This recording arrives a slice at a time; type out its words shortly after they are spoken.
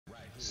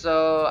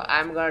So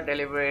I'm gonna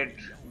deliver it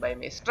by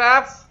my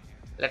stuff.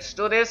 Let's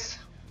do this.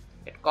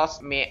 It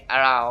cost me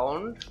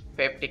around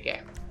 50k.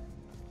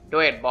 Do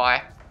it,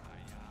 boy.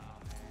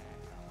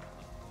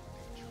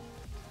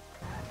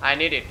 I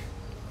need it.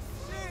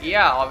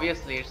 Yeah,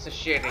 obviously it's a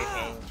shitty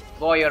thing.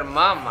 Go your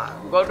mama.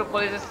 Go to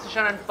police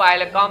station and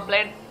file a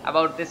complaint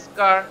about this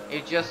car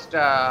you just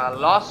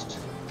lost.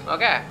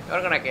 Okay,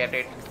 you're gonna get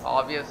it.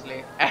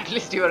 Obviously, at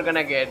least you're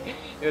gonna get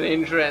your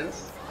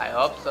insurance. I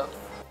hope so.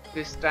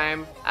 This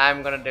time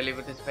I'm gonna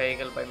deliver this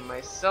vehicle by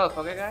myself.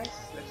 Okay, guys,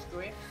 let's do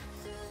it.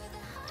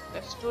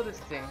 Let's do this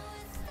thing.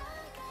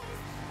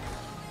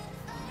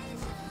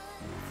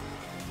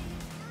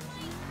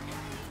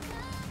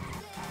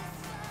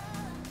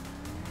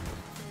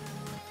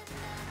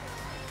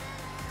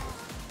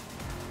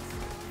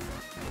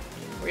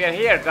 We are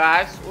here,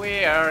 guys.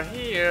 We are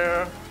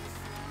here.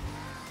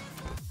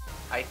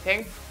 I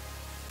think.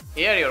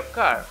 Here your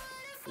car,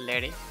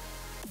 lady.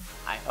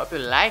 I hope you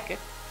like it.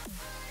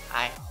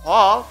 I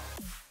hope.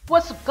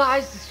 What's up,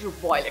 guys? This is your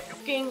boy Electro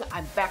King.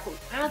 I'm back with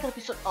another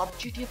episode of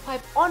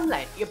GTA5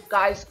 Online. Yep,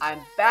 guys,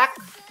 I'm back.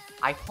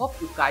 I hope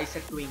you guys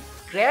are doing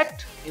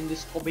great in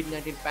this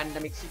COVID-19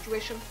 pandemic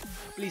situation.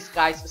 Please,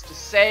 guys, stay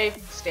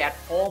safe, stay at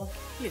home.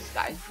 Please,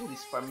 guys, do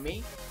this for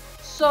me.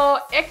 So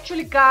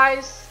actually,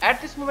 guys,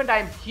 at this moment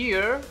I'm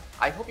here.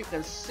 I hope you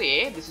can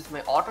see this is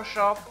my auto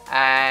shop,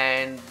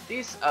 and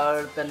these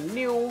are the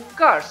new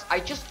cars. I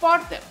just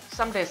bought them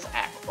some days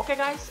ago. Okay,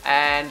 guys,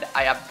 and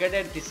I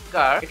upgraded this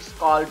car. It's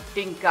called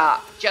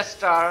Tinka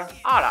Jester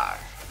RR.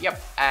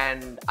 Yep,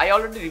 and I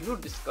already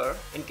reviewed this car.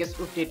 In case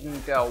you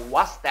didn't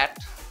watch that,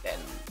 then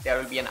there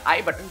will be an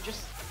I button.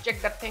 Just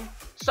check that thing.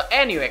 So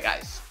anyway,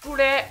 guys,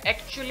 today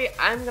actually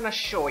I'm gonna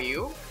show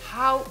you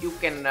how you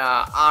can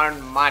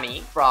earn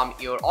money from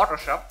your auto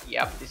shop.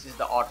 Yep, this is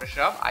the auto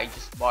shop I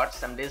just bought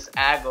some days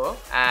ago,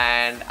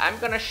 and I'm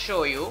gonna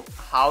show you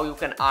how you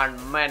can earn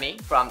money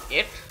from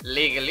it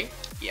legally.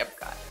 Yep,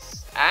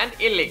 guys, and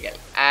illegal.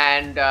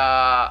 And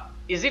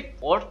is it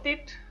worth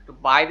it to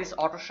buy this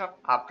auto shop?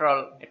 After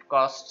all, it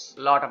costs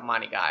a lot of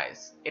money,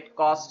 guys. It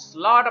costs a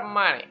lot of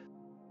money.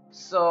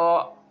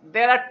 So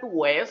there are two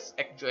ways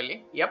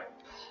actually. Yep,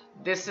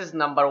 this is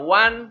number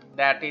one,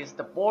 that is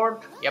the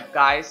board. Yep,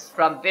 guys,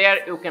 from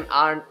there you can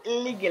earn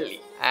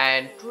illegally,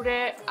 and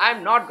today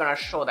I'm not gonna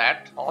show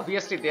that.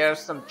 Obviously there are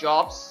some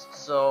jobs,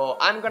 so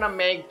I'm gonna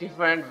make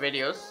different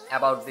videos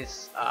about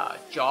this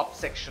job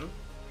section.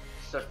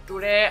 So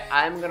today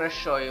I'm gonna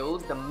show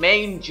you the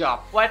main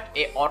job, what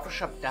a auto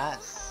shop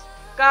does.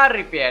 Car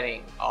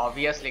repairing.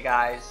 Obviously,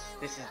 guys,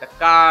 this is the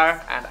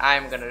car and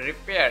I'm gonna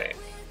repair it.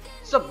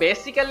 So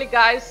basically,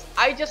 guys,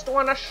 I just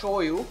wanna show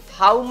you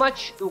how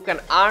much you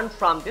can earn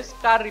from this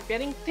car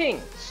repairing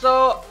thing.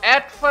 So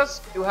at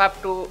first you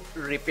have to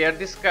repair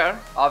this car.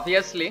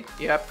 Obviously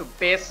you have to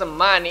pay some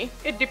money.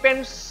 It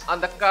depends on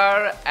the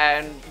car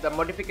and the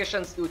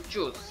modifications you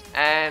choose.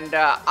 And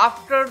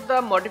after the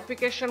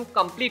modification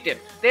completed,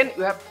 then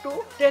you have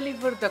to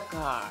deliver the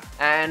car.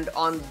 And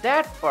on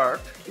that part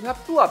you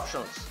have two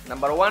options.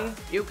 Number one,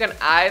 you can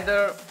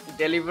either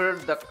deliver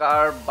the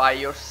car by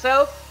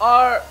yourself,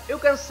 or you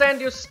can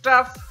send your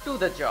stuff to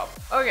the job.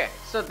 Okay,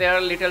 so there are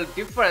little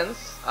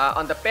difference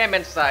on the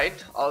payment side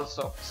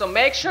also. So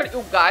make sure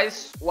you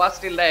guys watch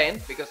till the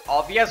end, because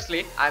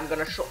obviously I'm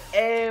gonna show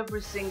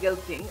every single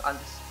thing on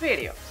this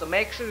video. So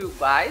make sure you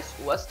guys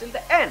watch till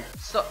the end.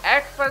 So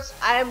at first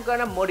I am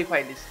gonna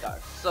modify this car.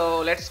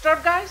 So let's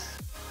start, guys.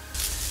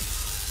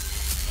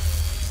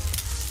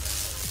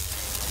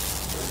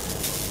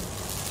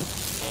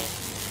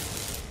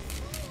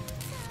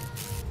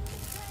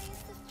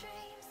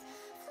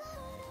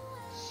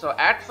 So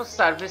at first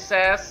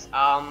services,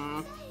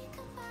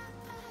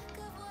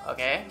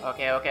 okay.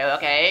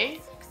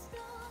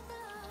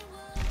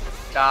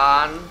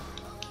 Done.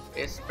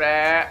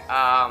 Spray,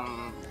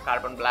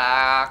 carbon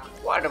black,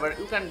 whatever.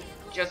 You can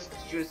just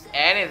choose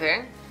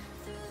anything.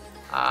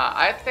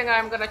 I think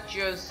I'm gonna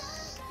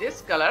choose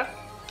this color.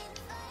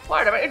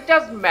 Whatever, it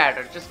doesn't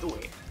matter. Just do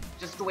it.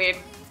 Just do it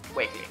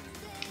quickly.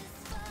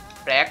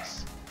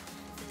 Brakes,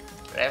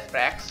 race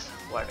brakes,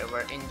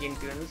 whatever. Engine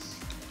tunes,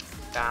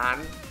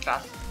 done.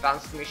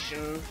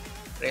 Transmission,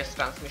 race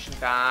transmission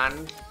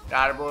done.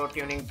 Turbo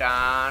tuning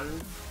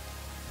done.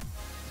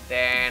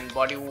 Then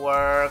body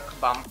work,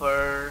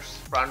 bumpers,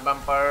 front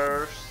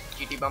bumpers,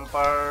 GT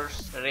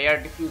bumpers, rear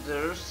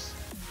diffusers,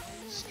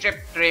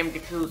 strip trim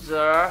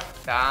diffuser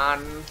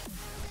done.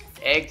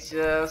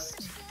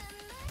 Exhaust,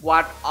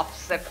 quad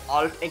offset,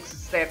 alt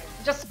exit.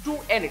 Just do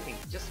anything.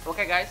 Just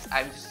okay, guys.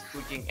 I'm just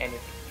choosing anything.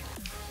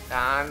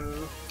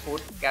 Done.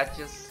 Hood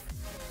catches,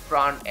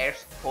 front air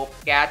scope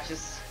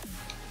catches.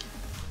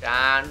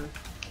 Done.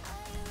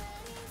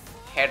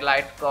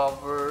 Headlight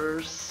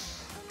covers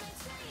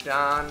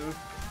done.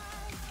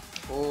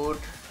 Hood,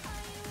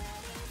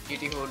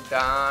 GT hood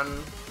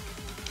done.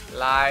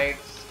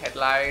 Lights,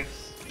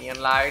 headlights,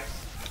 neon lights,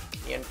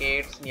 neon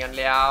gates, neon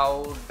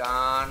layout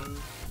done.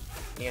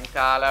 Neon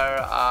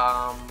color,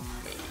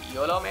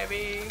 yellow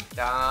maybe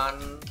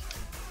done.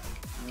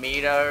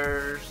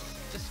 Mirrors,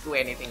 just do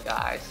anything,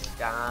 guys.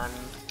 Done.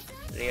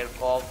 rear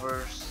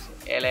covers,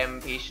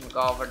 LM vision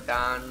cover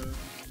done,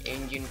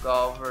 engine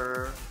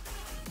cover,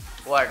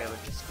 whatever,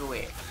 just do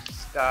it.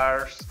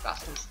 Stars,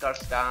 custom stars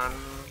done,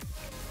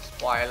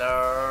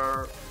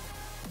 spoiler,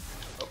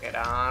 okay,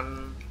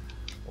 done,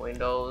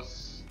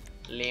 windows,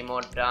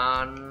 limo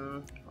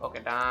done,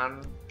 okay,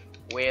 done,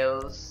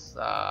 wheels,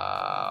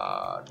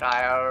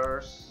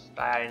 tires,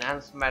 tire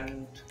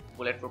enhancement,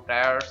 bulletproof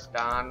tires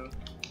done,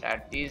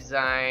 tire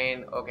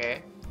design,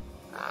 okay,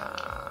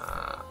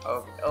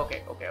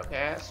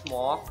 okay,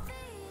 smoke,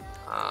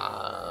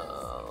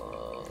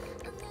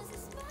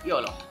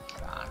 YOLO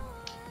done,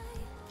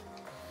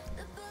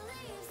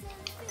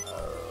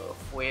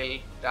 wheel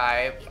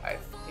type, I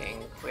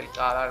think wheel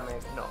color,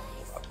 maybe no,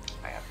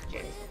 I have to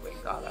change the wheel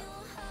color,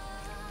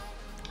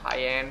 high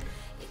end,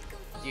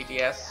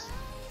 GTS,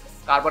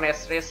 carbon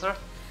S racer,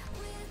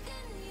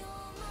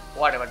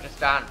 whatever, just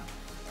done.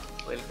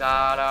 Wheel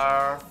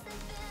color,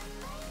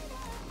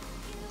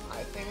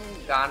 I think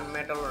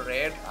gunmetal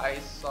red, I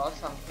saw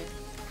something,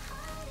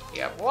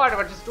 yeah,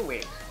 whatever, just do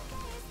it.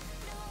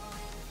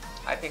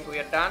 I think we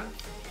are done.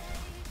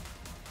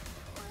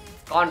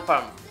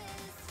 Confirm.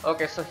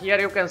 Okay, so here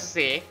you can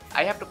see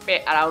I have to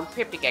pay around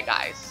 50k,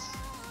 guys.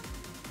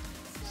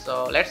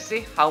 So let's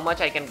see how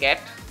much I can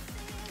get.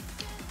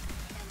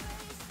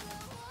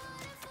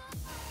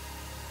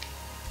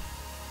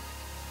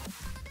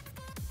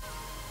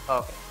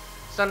 Okay,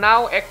 so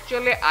now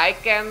actually I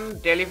can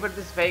deliver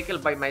this vehicle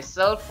by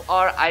myself,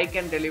 or I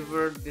can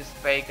deliver this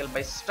vehicle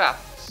by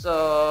stuff.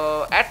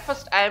 So at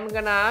first I'm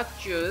gonna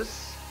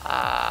choose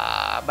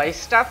by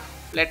stuff.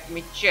 Let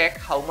me check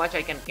how much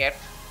I can get.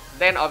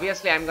 Then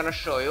obviously I'm gonna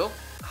show you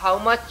how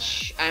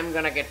much I'm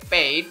gonna get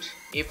paid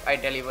if I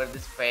deliver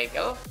this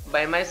vehicle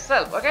by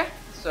myself. Okay,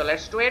 so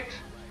let's do it.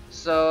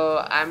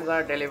 So I'm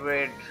gonna deliver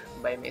it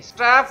by my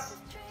stuff.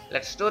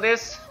 Let's do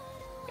this.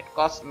 It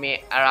cost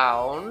me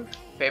around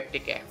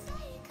 50k.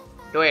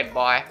 Do it,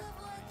 boy.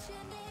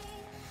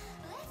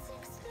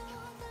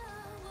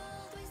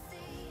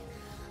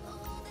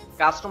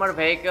 Customer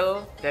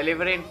vehicle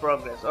delivery in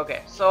progress.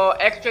 Okay, so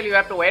actually you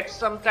have to wait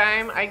some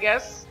time, I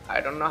guess. I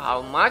don't know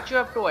how much you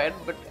have to wait,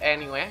 but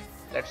anyway,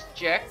 let's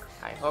check.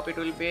 I hope it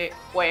will be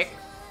quick.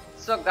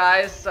 So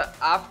guys,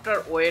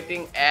 after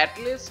waiting at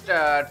least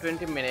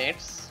 20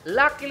 minutes,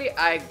 luckily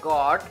I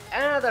got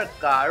another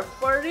car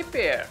for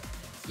repair.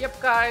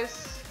 Yep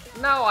guys,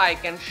 now I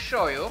can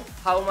show you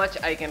how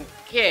much I can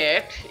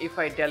get if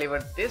I deliver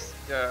this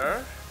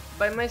car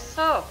by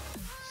myself.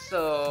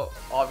 So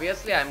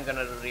obviously I'm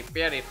gonna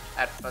repair it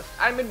at first,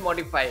 I mean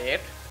modify it.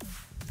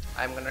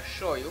 I'm gonna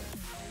show you.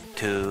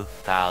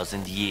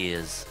 2000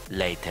 years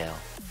later.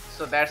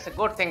 So that's a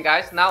good thing,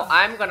 guys. Now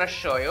I'm gonna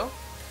show you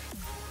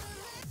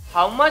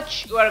how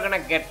much you are gonna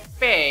get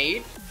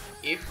paid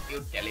if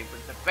you deliver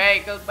the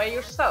vehicle by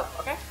yourself.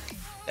 Okay,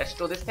 let's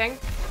do this thing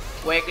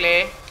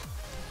quickly.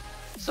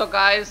 So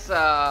guys,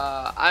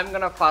 I'm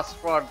gonna fast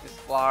forward this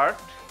part.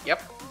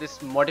 Yep,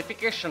 this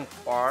modification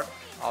part.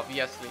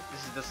 Obviously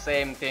this is the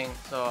same thing,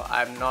 so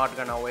I'm not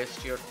gonna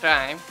waste your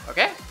time.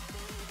 Okay,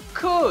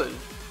 cool.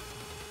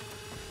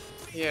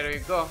 Here we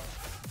go.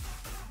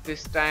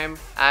 This time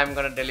I'm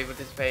gonna deliver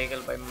this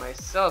vehicle by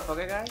myself.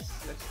 Okay guys,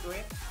 let's do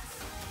it.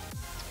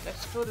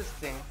 Let's do this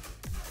thing.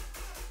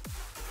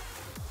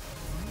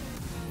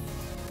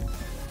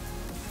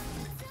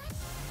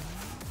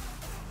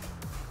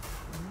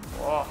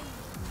 Whoa,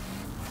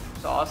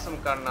 it's awesome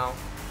car now.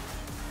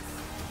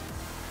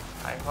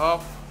 I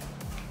hope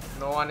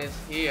no one is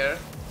here.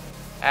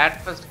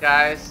 At first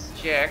guys,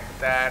 check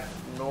that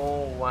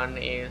no one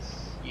is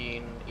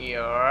in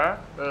your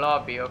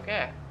lobby,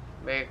 okay?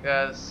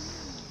 Because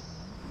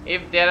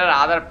if there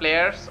are other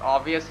players,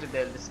 obviously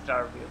they'll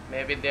disturb you.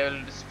 Maybe they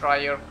will destroy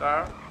your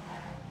car.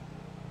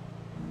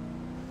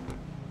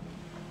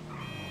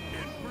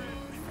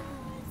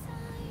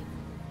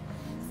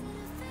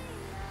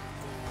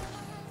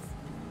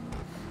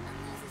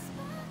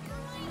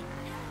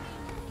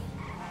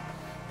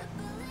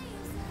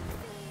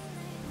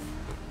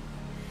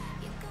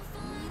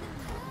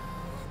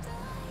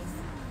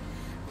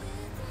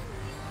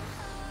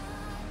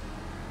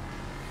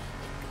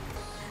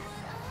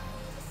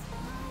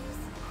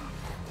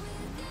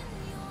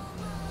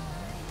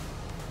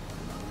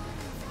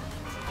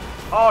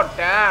 Oh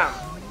damn!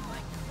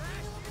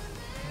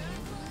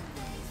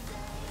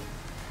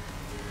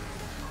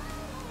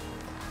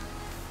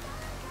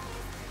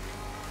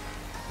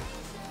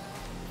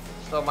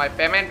 So my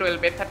payment will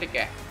be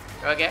 30k.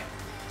 Okay.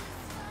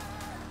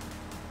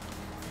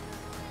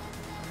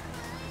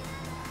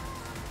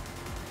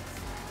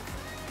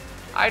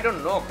 I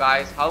don't know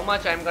guys how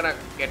much I'm gonna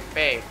get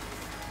paid.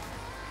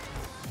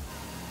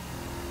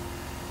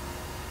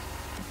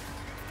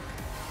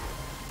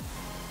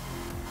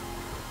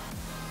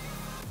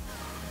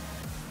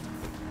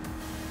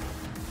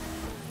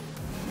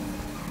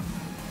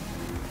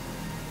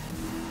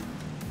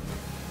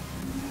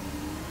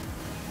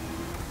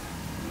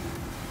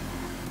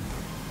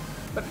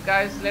 But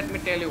guys, let me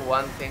tell you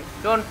one thing.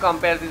 Don't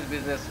compare this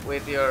business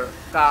with your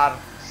car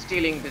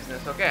stealing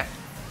business, okay?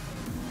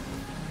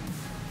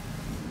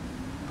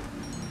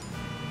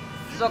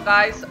 So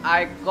guys,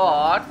 I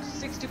got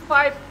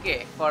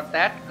 65k for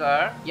that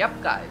car.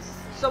 Yep guys.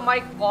 So my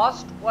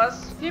cost was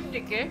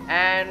 50k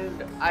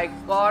and I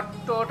got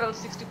total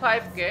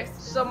 65k.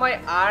 So my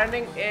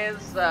earning is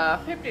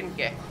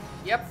 15k.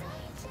 Yep.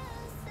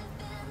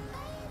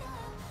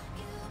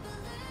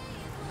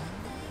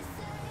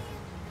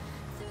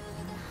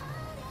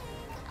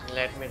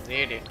 Let me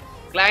read it.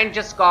 Client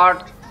just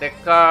got the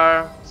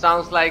car.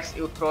 Sounds like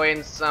you throw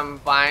in some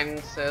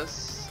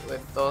finances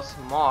with those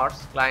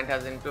mods. Client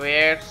has into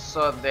it,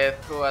 so they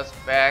threw us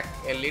back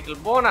a little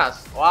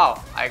bonus.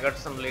 Wow, I got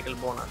some little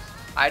bonus.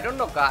 I don't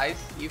know guys,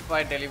 if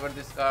I deliver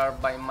this car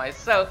by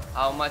myself,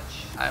 how much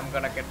I'm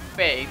gonna get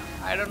paid.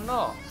 I don't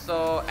know.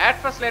 So at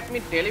first let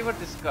me deliver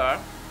this car,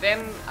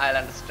 then I'll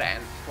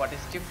understand what is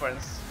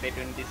difference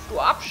between these two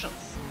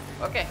options.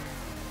 Okay.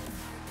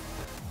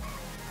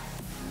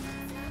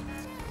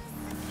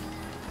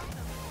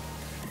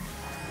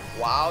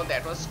 Wow,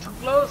 that was too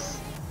close.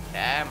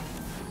 Damn.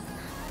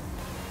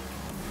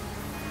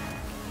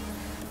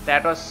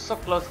 That was so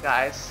close,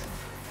 guys.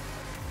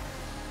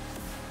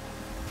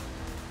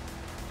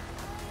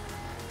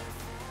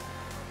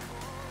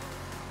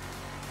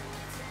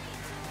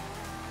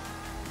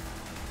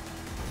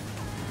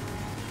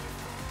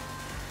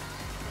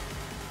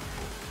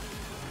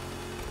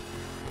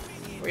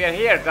 We are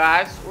here,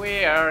 guys.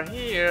 We are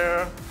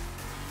here.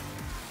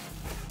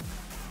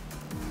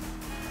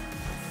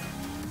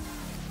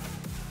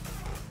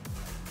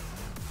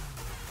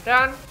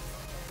 Done,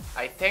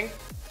 I think.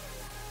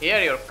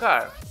 Here your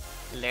car,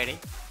 lady.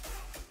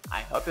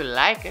 I hope you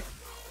like it.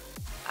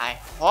 I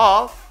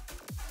hope.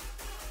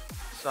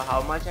 So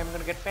how much I'm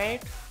gonna get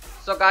paid?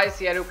 So guys,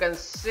 here you can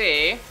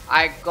see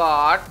I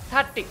got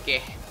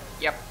 30k.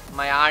 Yep,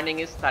 my earning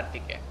is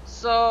 30k.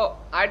 So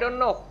I don't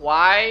know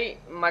why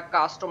my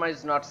customer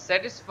is not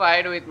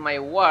satisfied with my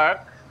work.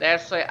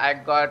 That's why I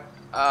got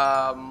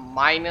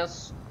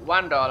minus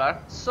 $1.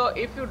 So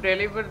if you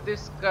deliver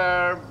this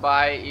car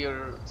by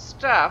your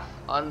stuff,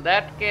 on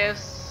that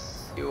case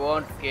you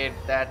won't get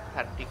that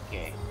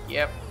 30k.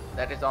 Yep,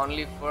 that is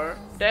only for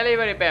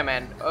delivery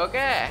payment.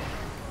 Okay,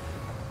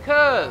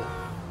 cool.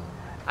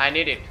 I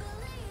need it.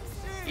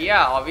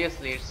 Yeah,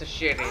 obviously it's a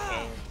shitty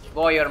thing.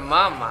 Go your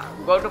mama.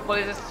 Go to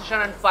police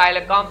station and file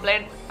a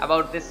complaint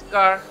about this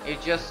car. You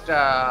just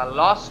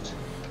lost.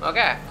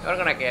 Okay, you're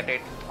gonna get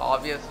it.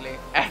 Obviously,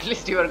 at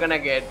least you're gonna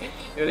get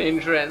your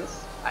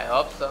insurance. I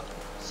hope so.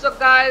 So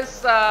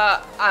guys,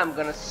 I'm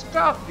gonna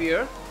stop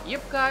here.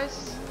 Yep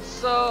guys.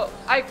 So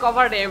I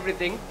covered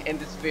everything in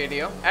this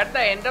video. At the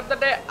end of the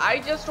day, I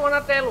just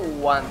wanna tell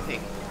one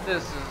thing.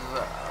 This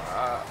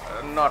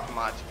is not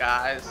much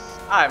guys.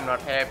 I'm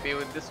not happy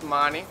with this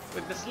money,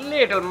 with this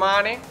little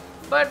money.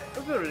 But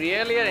if you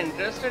really are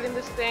interested in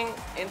this thing,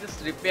 in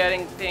this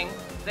repairing thing,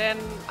 then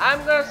I'm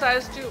gonna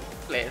suggest you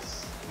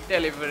please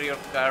deliver your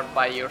car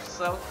by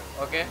yourself.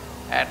 Okay,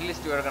 at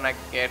least you are gonna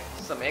get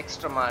some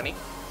extra money.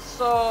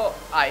 So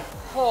I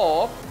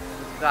hope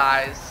you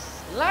guys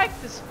like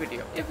this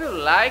video. If you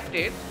liked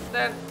it,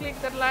 then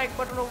click that like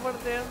button over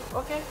there.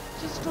 Okay,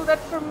 just do that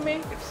for me.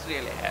 It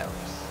really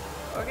helps.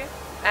 Okay,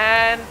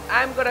 and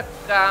I'm gonna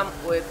come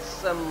with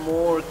some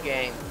more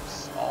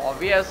games.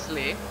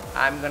 Obviously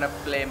I'm gonna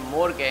play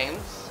more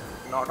games,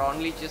 not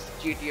only just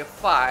GTA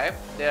 5.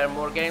 There are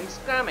more games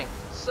coming,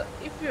 so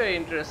if you're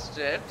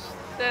interested,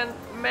 then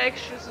make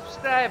sure to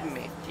subscribe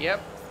me. Yep,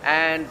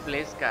 and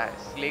please guys,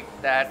 click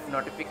that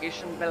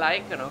notification bell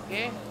icon.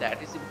 Okay,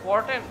 that is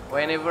important.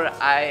 Whenever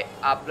I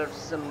upload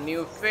some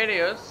new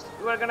videos,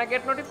 you are gonna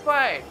get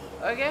notified.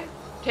 Okay,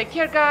 take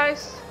care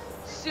guys,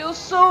 see you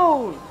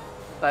soon.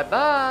 Bye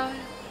bye.